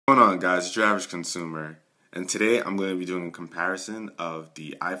What's going on, guys? It's your average consumer, and today I'm going to be doing a comparison of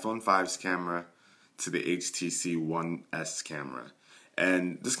the iPhone 5's camera to the HTC One S camera.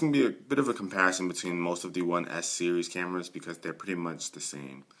 And this can be a bit of a comparison between most of the One S series cameras because they're pretty much the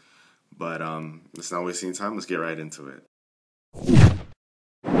same. But let's not waste any time. Let's get right into it.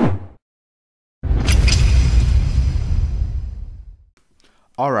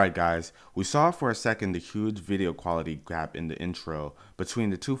 Alright guys, we saw for a second the huge video quality gap in the intro between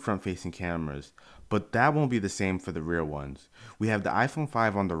the two front-facing cameras, but that won't be the same for the rear ones. We have the iPhone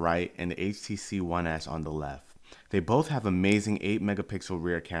 5 on the right and the HTC One S on the left. They both have amazing 8 megapixel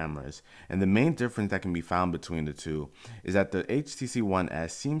rear cameras, and the main difference that can be found between the two is that the HTC One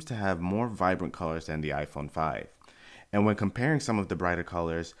S seems to have more vibrant colors than the iPhone 5. And when comparing some of the brighter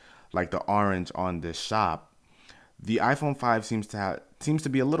colors, like the orange on this shot, the iPhone 5 seems to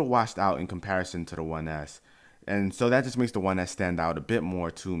be a little washed out in comparison to the One S, and so that just makes the One S stand out a bit more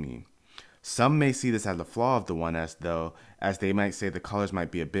to me. Some may see this as a flaw of the One S though, as they might say the colors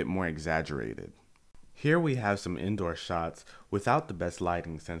might be a bit more exaggerated. Here we have some indoor shots without the best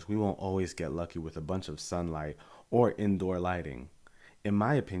lighting, since we won't always get lucky with a bunch of sunlight or indoor lighting. In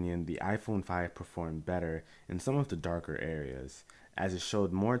my opinion, the iPhone 5 performed better in some of the darker areas, as it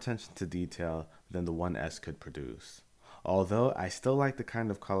showed more attention to detail than the One S could produce. Although I still like the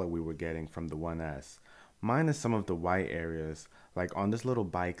kind of color we were getting from the One S, minus some of the white areas like on this little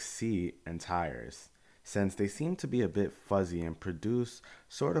bike's seat and tires, since they seem to be a bit fuzzy and produce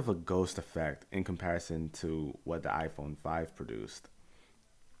sort of a ghost effect in comparison to what the iPhone 5 produced.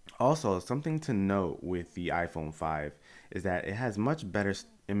 Also, something to note with the iPhone 5 is that it has much better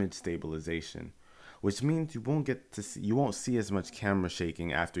image stabilization, which means you won't see as much camera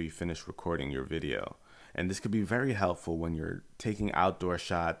shaking after you finish recording your video. And this could be very helpful when you're taking outdoor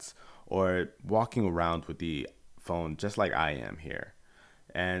shots or walking around with the phone just like I am here.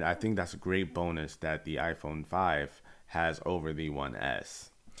 And I think that's a great bonus that the iPhone 5 has over the One S.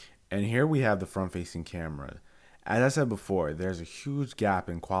 And here we have the front-facing camera. As I said before, there's a huge gap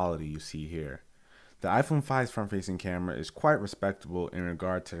in quality you see here. The iPhone 5's front-facing camera is quite respectable in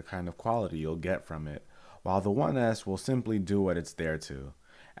regard to the kind of quality you'll get from it, while the One S will simply do what it's there to.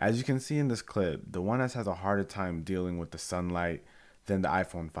 As you can see in this clip, the One S has a harder time dealing with the sunlight than the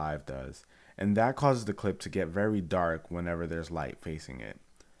iPhone 5 does, and that causes the clip to get very dark whenever there's light facing it.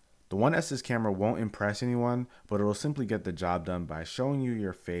 The One S's camera won't impress anyone, but it will simply get the job done by showing you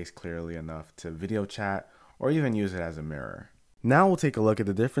your face clearly enough to video chat or even use it as a mirror. Now we'll take a look at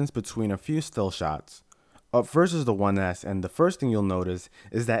the difference between a few still shots. Up first is the One S, and the first thing you'll notice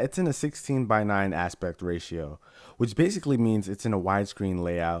is that it's in a 16:9 aspect ratio, which basically means it's in a widescreen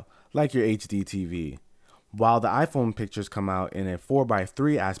layout like your HD TV, while the iPhone pictures come out in a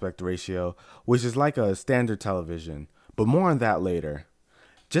 4:3 aspect ratio, which is like a standard television, but more on that later.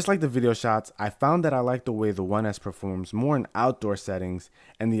 Just like the video shots, I found that I like the way the One S performs more in outdoor settings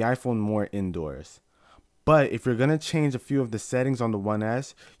and the iPhone more indoors. But if you're going to change a few of the settings on the One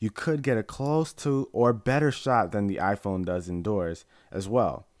S, you could get a close to or better shot than the iPhone does indoors as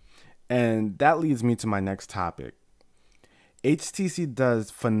well. And that leads me to my next topic. HTC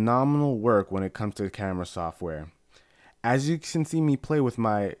does phenomenal work when it comes to camera software. As you can see me play with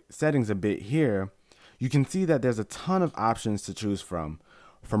my settings a bit here, you can see that there's a ton of options to choose from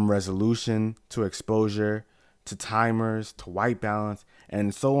resolution to exposure to timers to white balance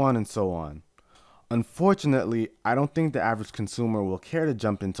and so on and so on. Unfortunately, I don't think the average consumer will care to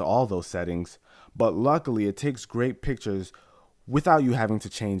jump into all those settings, but luckily it takes great pictures without you having to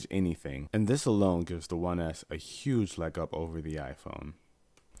change anything. And this alone gives the One S a huge leg up over the iPhone.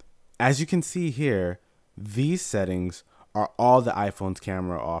 As you can see here, these settings are all the iPhone's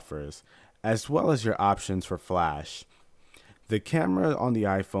camera offers, as well as your options for flash. The camera on the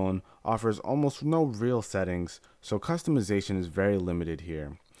iPhone offers almost no real settings, so customization is very limited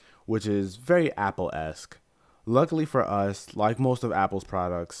here, which is very Apple-esque. Luckily for us, like most of Apple's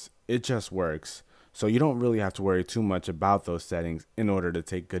products, it just works, so you don't really have to worry too much about those settings in order to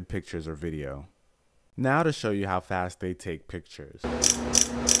take good pictures or video. Now to show you how fast they take pictures.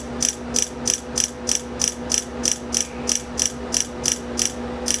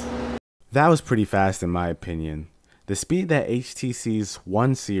 That was pretty fast in my opinion. The speed that HTC's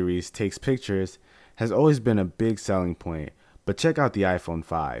One series takes pictures has always been a big selling point, but check out the iPhone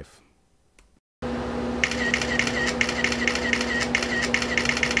 5.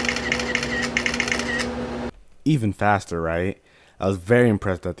 Even faster, right? I was very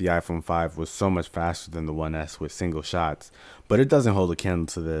impressed that the iPhone 5 was so much faster than the One S with single shots, but it doesn't hold a candle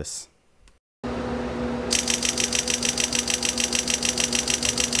to this.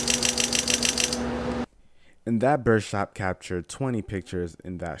 And And that bird shot captured 20 pictures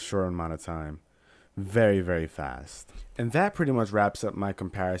in that short amount of time. Very, very fast. And that pretty much wraps up my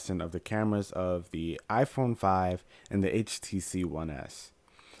comparison of the cameras of the iPhone 5 and the HTC One S.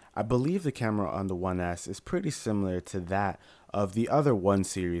 I believe the camera on the One S is pretty similar to that of the other 1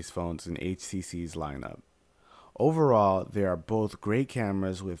 series phones in HTC's lineup. Overall, they are both great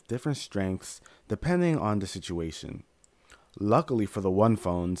cameras with different strengths depending on the situation. Luckily for the One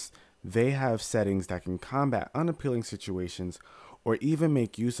phones, they have settings that can combat unappealing situations or even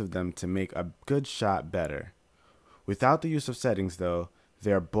make use of them to make a good shot better. Without the use of settings though,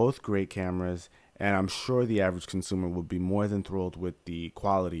 they are both great cameras, and I'm sure the average consumer will be more than thrilled with the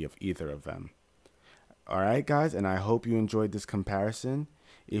quality of either of them. Alright guys, and I hope you enjoyed this comparison.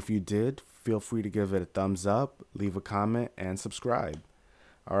 If you did, feel free to give it a thumbs up, leave a comment, and subscribe.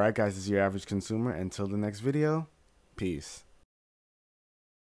 Alright guys, this is your average consumer. Until the next video, peace.